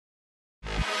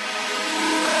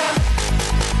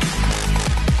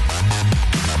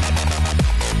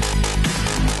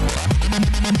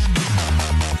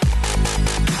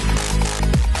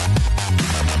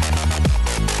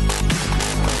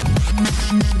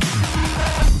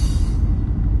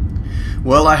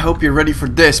Well, I hope you're ready for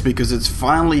this because it's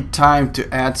finally time to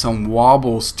add some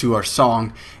wobbles to our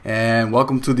song. And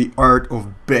welcome to the art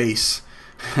of bass.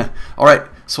 Alright,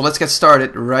 so let's get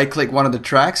started. Right click one of the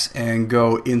tracks and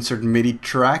go insert MIDI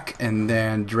track and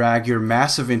then drag your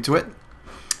massive into it.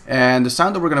 And the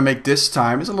sound that we're going to make this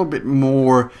time is a little bit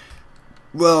more,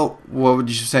 well, what would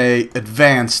you say,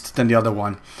 advanced than the other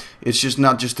one. It's just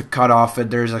not just a cut off,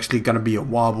 there's actually going to be a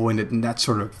wobble in it and that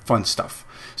sort of fun stuff.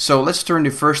 So let's turn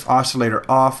the first oscillator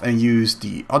off and use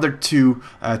the other two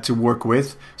to work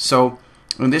with. So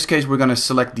in this case we're going to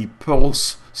select the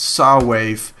pulse saw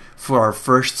wave for our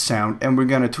first sound, and we're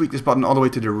going to tweak this button all the way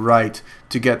to the right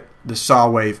to get the saw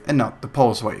wave and not the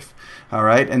pulse wave.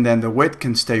 Alright, and then the width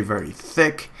can stay very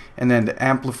thick, and then the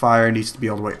amplifier needs to be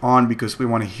all the way on because we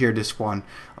want to hear this one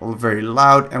very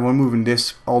loud, and we're moving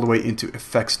this all the way into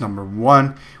effects number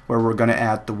 1 where we're going to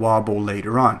add the wobble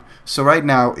later on. So right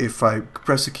now if I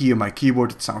press a key on my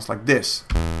keyboard it sounds like this.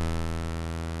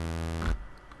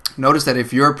 Notice that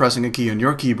if you're pressing a key on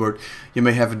your keyboard you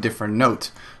may have a different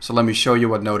note. So let me show you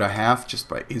what note I have just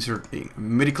by inserting a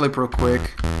MIDI clip real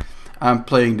quick. I'm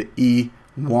playing the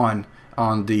E1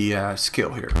 on the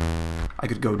scale here. I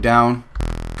could go down,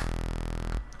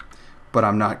 but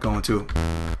I'm not going to.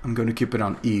 I'm going to keep it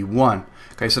on E1.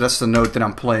 Okay, so that's the note that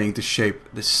I'm playing to shape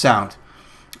the sound.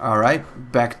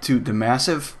 Alright, back to the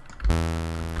massive.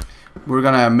 We're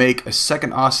going to make a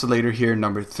second oscillator here,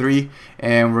 number 3,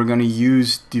 and we're going to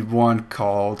use the one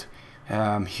called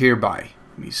Hereby.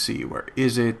 Let me see, where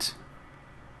is it?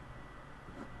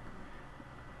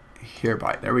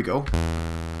 Hereby, there we go.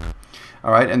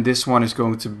 Alright, and this one is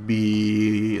going to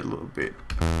be a little bit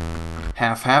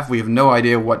half-half. We have no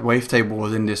idea what wavetable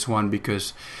is in this one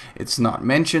because it's not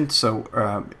mentioned,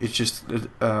 so it's just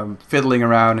fiddling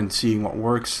around and seeing what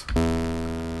works.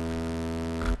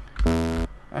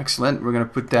 Excellent. We're going to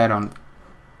put that on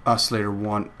oscillator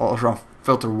 1 or on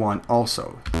filter 1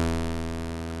 also.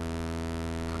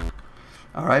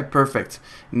 Alright, perfect.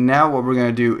 Now what we're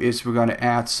going to do is we're going to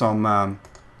add some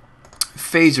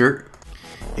phaser.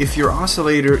 If your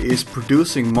oscillator is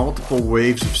producing multiple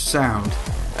waves of sound,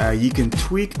 you can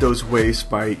tweak those waves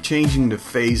by changing the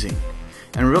phasing.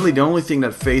 And really the only thing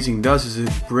that phasing does is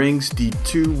it brings the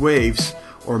two waves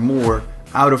or more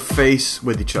out of phase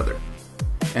with each other.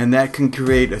 And that can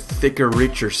create a thicker,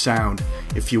 richer sound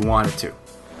if you wanted to.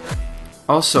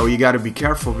 Also, you got to be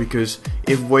careful because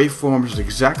if waveforms are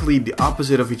exactly the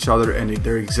opposite of each other and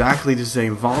they're exactly the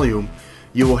same volume,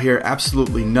 you will hear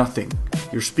absolutely nothing.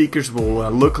 Your speakers will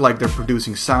look like they're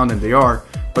producing sound, and they are,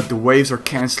 but the waves are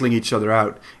canceling each other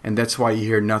out, and that's why you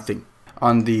hear nothing.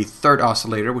 On the third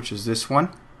oscillator, which is this one,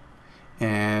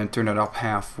 and turn it up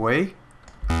halfway.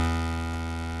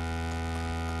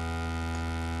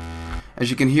 As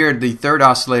you can hear, the third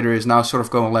oscillator is now sort of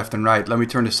going left and right. Let me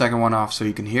turn the second one off so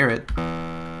you can hear it.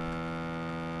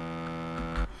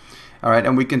 Alright,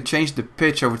 and we can change the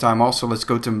pitch over time also. Let's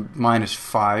go to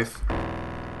 -5.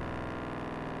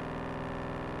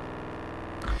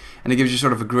 And it gives you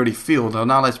sort of a gritty feel.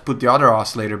 Now let's put the other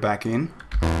oscillator back in.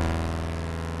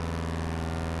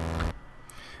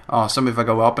 Awesome. If I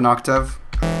go up an octave,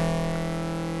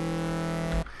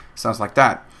 sounds like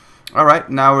that. Alright,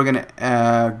 now we're going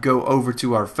to go over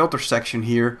to our filter section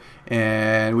here,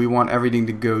 and we want everything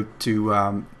to go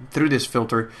to through this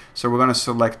filter, so we're going to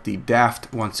select the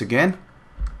daft once again,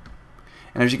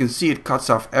 and as you can see it cuts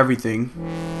off everything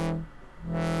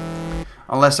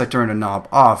unless I turn the knob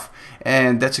off,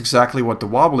 and that's exactly what the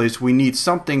wobble is. We need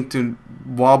something to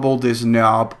wobble this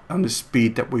knob on the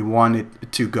speed that we want it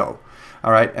to go.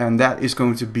 Alright, and that is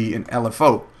going to be an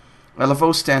LFO.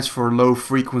 LFO stands for low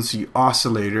frequency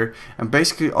oscillator, and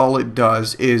basically all it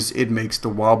does is it makes the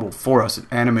wobble for us. It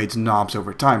animates knobs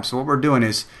over time. So what we're doing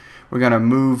is we're going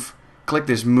to click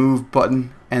this move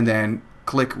button and then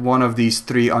click one of these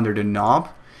 3 under the knob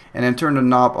and then turn the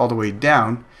knob all the way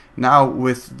down. Now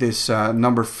with this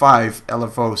number 5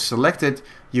 LFO selected,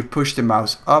 you push the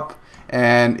mouse up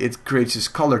and it creates this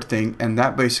colored thing, and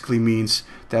that basically means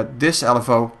that this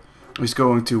LFO is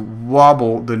going to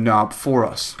wobble the knob for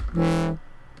us.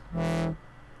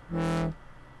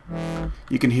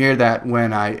 You can hear that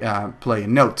when I play a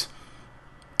note.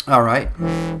 Alright.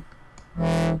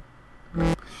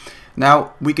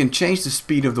 Now we can change the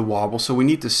speed of the wobble, so we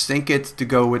need to sync it to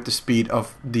go with the speed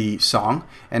of the song,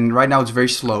 and right now it's very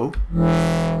slow.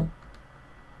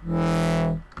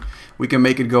 We can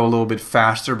make it go a little bit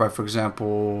faster by, for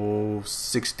example,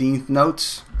 16th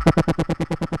notes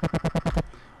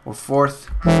or 4th.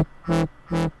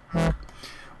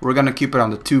 We're going to keep it on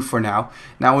the 2 for now.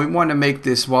 Now we want to make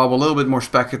this wobble a little bit more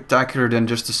spectacular than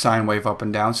just a sine wave up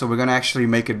and down, so we're going to actually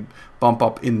make it bump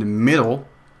up in the middle.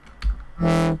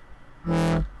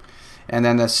 And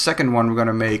then the second one we're going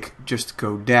to make just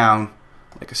go down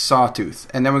like a sawtooth.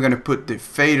 And then we're going to put the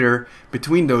fader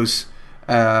between those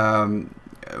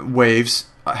waves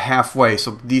halfway,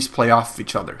 so these play off of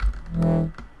each other.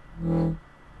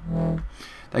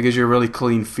 That gives you a really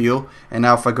clean feel. And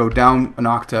now if I go down an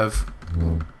octave,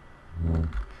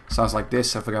 sounds like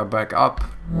this. If I go back up,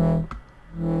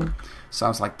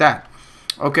 sounds like that.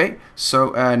 Okay, so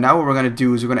now what we're going to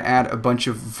do is we're going to add a bunch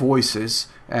of voices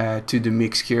to the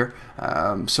mix here.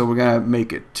 So we're going to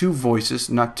make it 2 voices,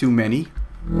 not too many.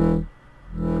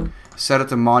 Set it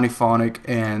to monophonic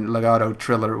and legato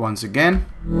triller once again.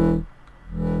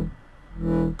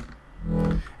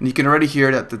 And you can already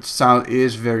hear that the sound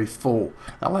is very full.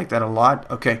 I like that a lot.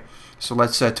 Okay, so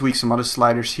let's tweak some other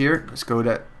sliders here. Let's go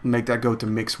to make that go to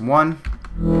mix 1.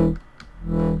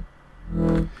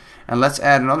 And let's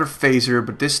add another phaser,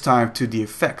 but this time to the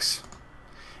effects.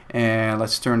 And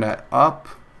let's turn that up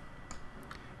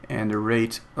and the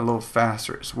rate a little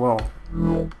faster as well.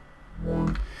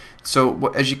 So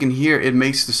as you can hear, it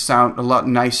makes the sound a lot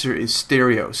nicer in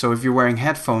stereo. So if you're wearing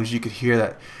headphones, you could hear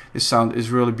that this sound is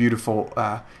really beautiful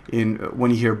when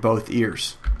you hear both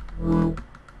ears.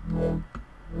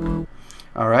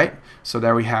 Alright, so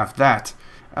there we have that.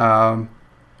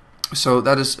 So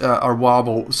that is our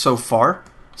wobble so far.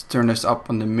 Let's turn this up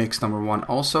on the mix number 1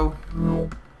 also.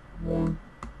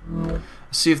 Let's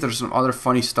see if there's some other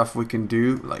funny stuff we can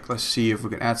do. Like, let's see if we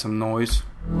can add some noise.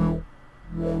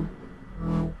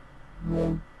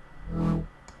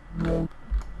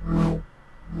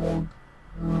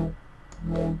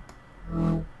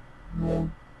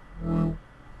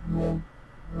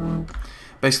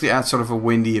 Basically add sort of a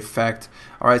windy effect.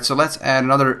 Alright, so let's add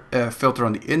another filter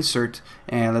on the insert,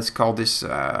 and let's call this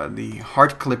the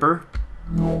heart clipper.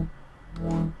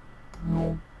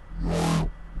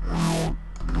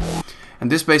 And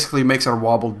this basically makes our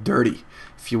wobble dirty,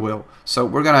 if you will. So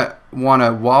we're gonna want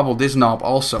to wobble this knob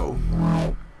also.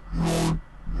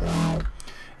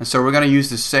 And so we're gonna use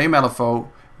the same LFO,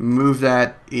 move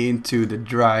that into the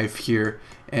drive here,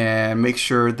 and make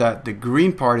sure that the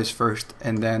green part is first,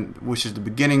 and then which is the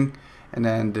beginning, and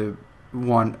then the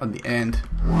one on the end.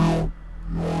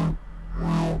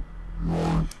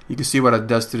 You can see what it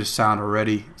does to the sound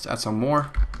already. Let's add some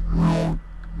more.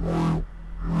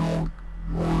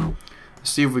 Let's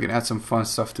see if we can add some fun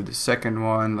stuff to the second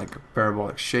one, like a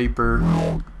parabolic shaper.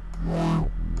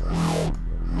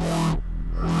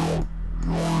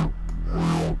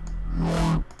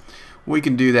 We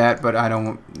can do that, but I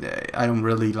don't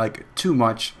really like it too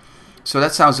much. So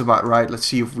that sounds about right. Let's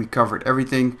see if we covered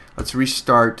everything. Let's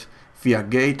restart via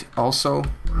gate also.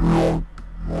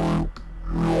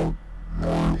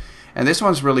 And this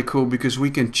one's really cool because we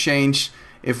can change,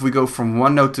 if we go from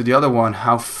one note to the other one,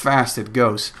 how fast it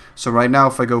goes. So right now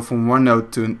if I go from one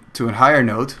note to a higher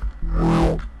note,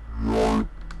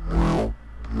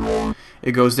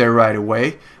 it goes there right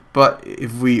away. But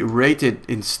if we rate it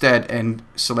instead and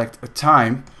select a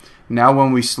time, now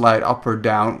when we slide up or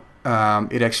down,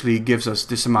 it actually gives us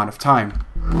this amount of time.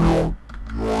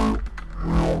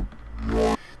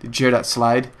 Did you hear that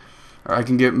slide? Or I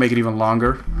can make it even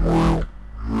longer.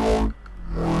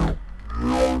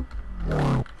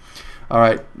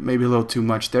 Alright, maybe a little too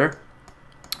much there.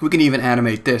 We can even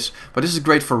animate this, but this is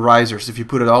great for risers. If you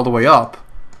put it all the way up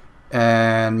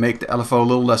and make the LFO a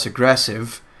little less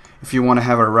aggressive, if you want to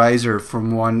have a riser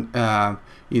from one,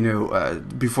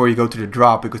 before you go to the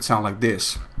drop, it could sound like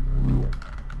this.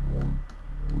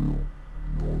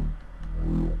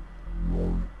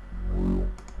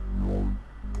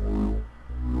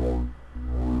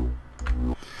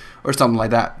 Or something like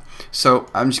that. So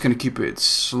I'm just going to keep it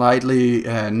slightly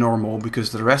normal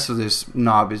because the rest of this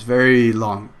knob is very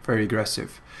long, very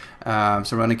aggressive. So I'm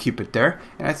going to keep it there.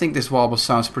 And I think this wobble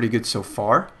sounds pretty good so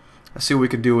far. Let's see what we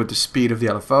can do with the speed of the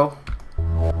LFO.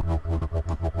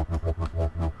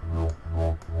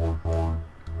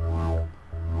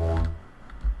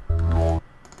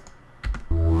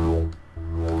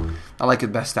 I like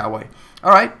it best that way.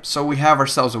 Alright, so we have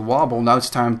ourselves a wobble. Now it's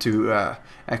time to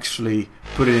actually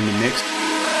put it in the mix.